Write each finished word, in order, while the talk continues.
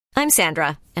I'm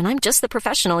Sandra, and I'm just the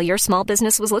professional your small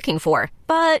business was looking for.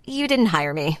 But you didn't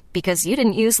hire me because you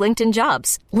didn't use LinkedIn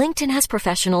Jobs. LinkedIn has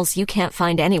professionals you can't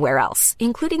find anywhere else,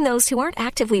 including those who aren't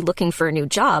actively looking for a new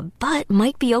job, but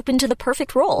might be open to the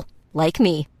perfect role, like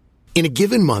me. In a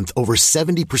given month, over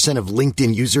 70% of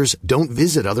LinkedIn users don't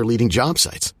visit other leading job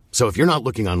sites. So if you're not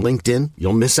looking on LinkedIn,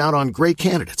 you'll miss out on great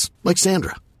candidates, like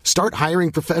Sandra. Start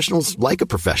hiring professionals like a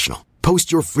professional.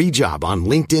 Post your free job on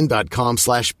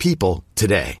linkedin.com/people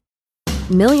today.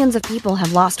 Millions of people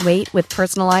have lost weight with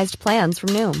personalized plans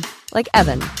from Noom. Like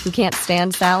Evan, who can't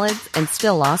stand salads and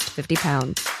still lost 50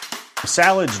 pounds.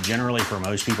 Salads generally for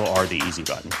most people are the easy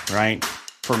button, right?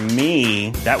 For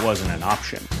me, that wasn't an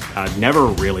option. I never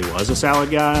really was a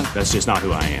salad guy. That's just not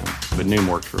who I am. But Noom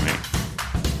worked for me.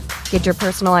 Get your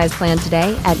personalized plan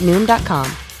today at Noom.com.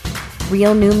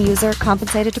 Real Noom user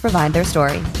compensated to provide their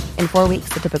story. In 4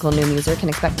 weeks, the typical Noom user can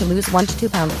expect to lose 1 to 2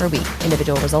 pounds per week.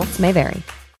 Individual results may vary.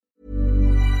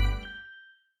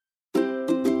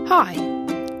 Hi,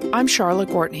 I'm Charlotte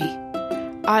Gortney.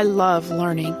 I love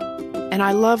learning, and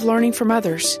I love learning from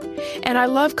others. And I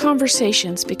love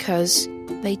conversations because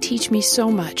they teach me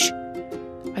so much.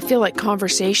 I feel like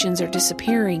conversations are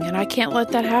disappearing, and I can't let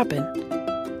that happen.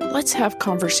 Let's have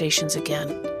conversations again.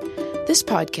 This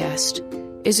podcast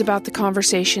is about the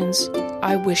conversations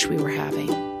I wish we were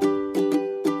having.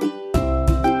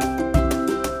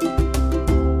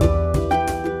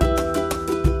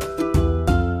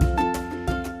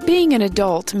 Being an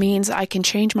adult means I can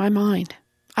change my mind.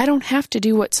 I don't have to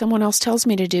do what someone else tells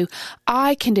me to do.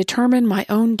 I can determine my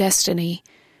own destiny.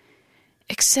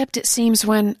 Except it seems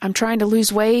when I'm trying to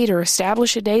lose weight or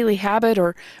establish a daily habit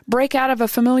or break out of a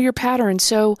familiar pattern.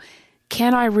 So,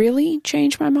 can I really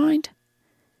change my mind?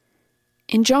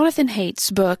 In Jonathan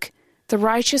Haidt's book, The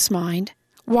Righteous Mind,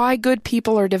 Why Good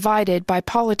People Are Divided by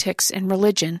Politics and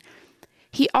Religion,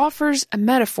 he offers a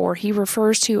metaphor he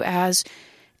refers to as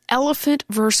elephant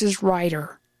versus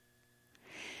rider.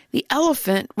 The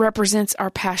elephant represents our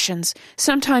passions,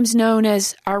 sometimes known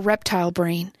as our reptile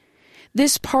brain.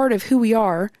 This part of who we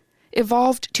are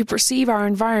evolved to perceive our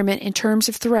environment in terms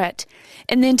of threat,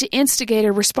 and then to instigate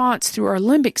a response through our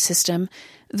limbic system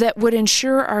that would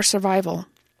ensure our survival.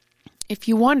 If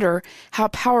you wonder how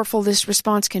powerful this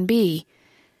response can be,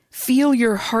 feel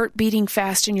your heart beating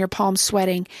fast and your palms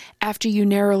sweating after you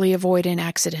narrowly avoid an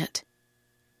accident.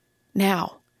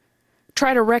 Now,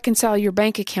 try to reconcile your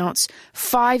bank accounts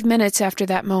 5 minutes after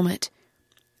that moment.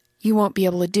 You won't be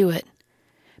able to do it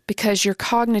because your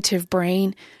cognitive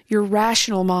brain, your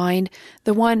rational mind,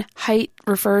 the one Haidt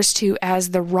refers to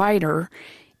as the rider,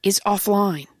 is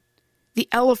offline. The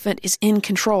elephant is in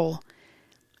control.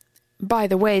 By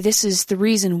the way, this is the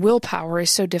reason willpower is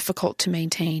so difficult to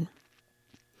maintain.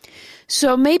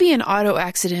 So maybe an auto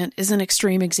accident is an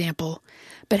extreme example,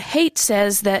 but Haidt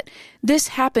says that this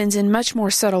happens in much more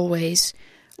subtle ways,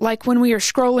 like when we are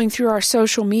scrolling through our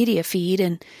social media feed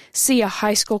and see a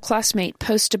high school classmate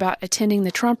post about attending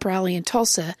the Trump rally in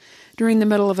Tulsa during the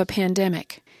middle of a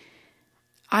pandemic.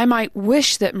 I might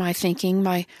wish that my thinking,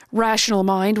 my rational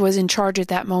mind, was in charge at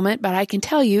that moment, but I can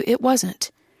tell you it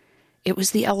wasn't. It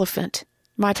was the elephant,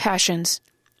 my passions,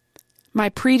 my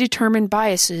predetermined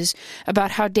biases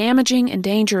about how damaging and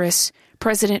dangerous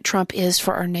President Trump is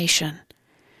for our nation.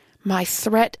 My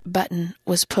threat button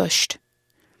was pushed.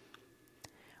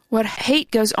 What Haidt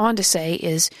goes on to say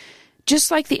is, just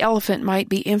like the elephant might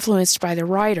be influenced by the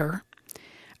rider,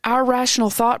 our rational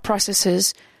thought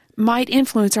processes might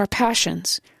influence our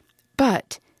passions.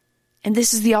 But, and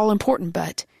this is the all-important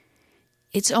but,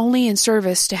 it's only in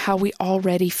service to how we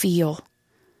already feel.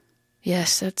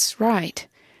 Yes, that's right.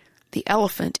 The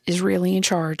elephant is really in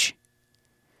charge.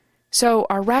 So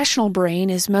our rational brain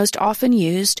is most often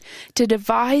used to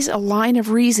devise a line of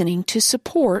reasoning to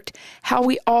support how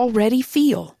we already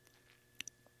feel.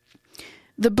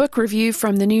 The book review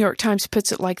from the New York Times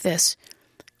puts it like this.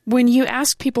 When you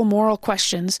ask people moral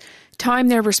questions, time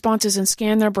their responses and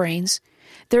scan their brains,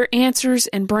 their answers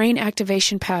and brain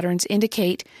activation patterns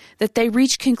indicate that they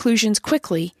reach conclusions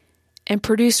quickly and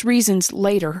produce reasons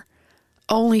later,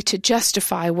 only to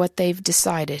justify what they've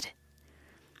decided.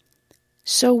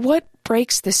 So what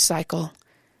breaks this cycle?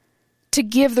 To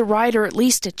give the rider at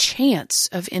least a chance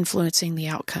of influencing the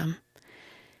outcome.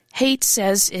 Haidt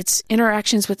says it's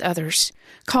interactions with others,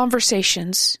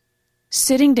 conversations,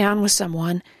 sitting down with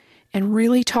someone, and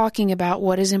really talking about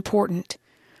what is important,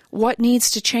 what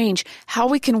needs to change, how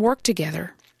we can work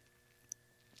together.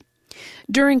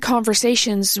 During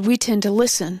conversations, we tend to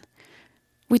listen.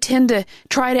 We tend to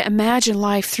try to imagine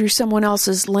life through someone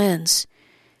else's lens.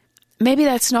 Maybe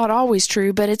that's not always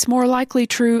true, but it's more likely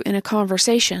true in a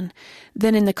conversation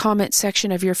than in the comment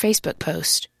section of your Facebook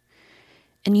post.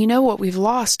 And you know what we've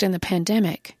lost in the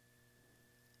pandemic?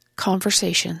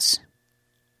 Conversations.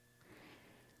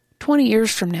 20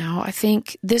 years from now, I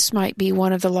think this might be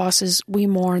one of the losses we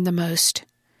mourn the most.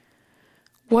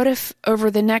 What if over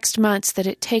the next months that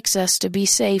it takes us to be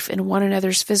safe in one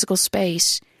another's physical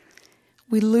space,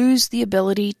 we lose the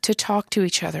ability to talk to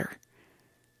each other?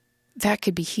 That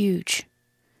could be huge.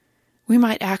 We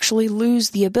might actually lose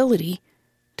the ability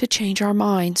to change our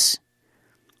minds.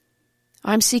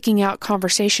 I'm seeking out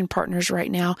conversation partners right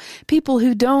now, people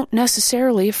who don't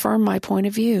necessarily affirm my point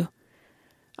of view.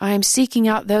 I am seeking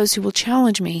out those who will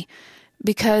challenge me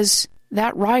because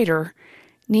that rider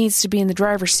needs to be in the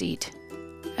driver's seat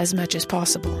as much as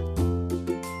possible.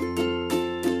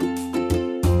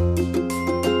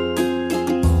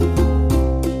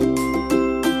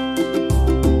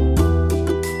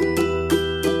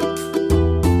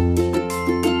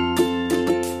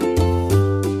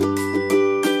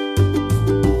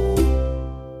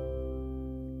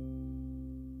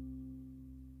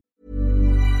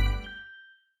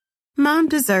 Mom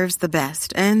deserves the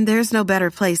best, and there's no better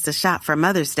place to shop for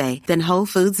Mother's Day than Whole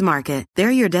Foods Market.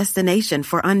 They're your destination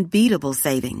for unbeatable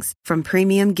savings, from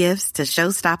premium gifts to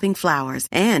show-stopping flowers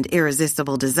and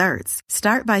irresistible desserts.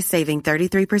 Start by saving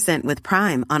 33% with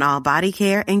Prime on all body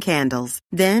care and candles.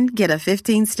 Then get a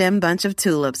 15-stem bunch of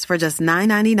tulips for just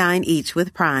 $9.99 each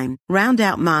with Prime. Round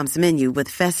out Mom's menu with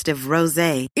festive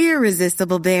rosé,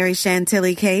 irresistible berry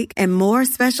chantilly cake, and more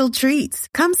special treats.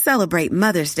 Come celebrate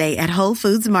Mother's Day at Whole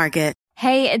Foods Market.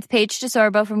 Hey, it's Paige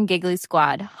DeSorbo from Giggly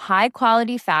Squad. High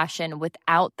quality fashion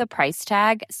without the price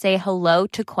tag. Say hello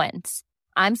to Quince.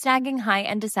 I'm snagging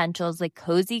high-end essentials like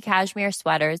cozy cashmere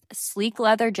sweaters, sleek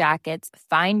leather jackets,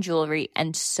 fine jewelry,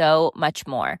 and so much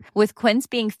more. With Quince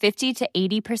being 50 to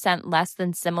 80% less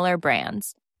than similar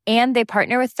brands. And they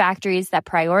partner with factories that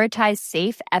prioritize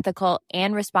safe, ethical,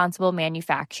 and responsible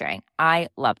manufacturing. I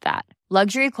love that.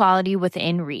 Luxury quality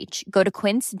within reach. Go to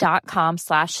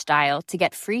quince.com/style to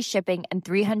get free shipping and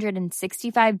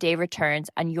 365-day returns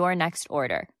on your next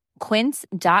order.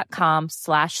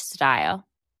 Quince.com/style.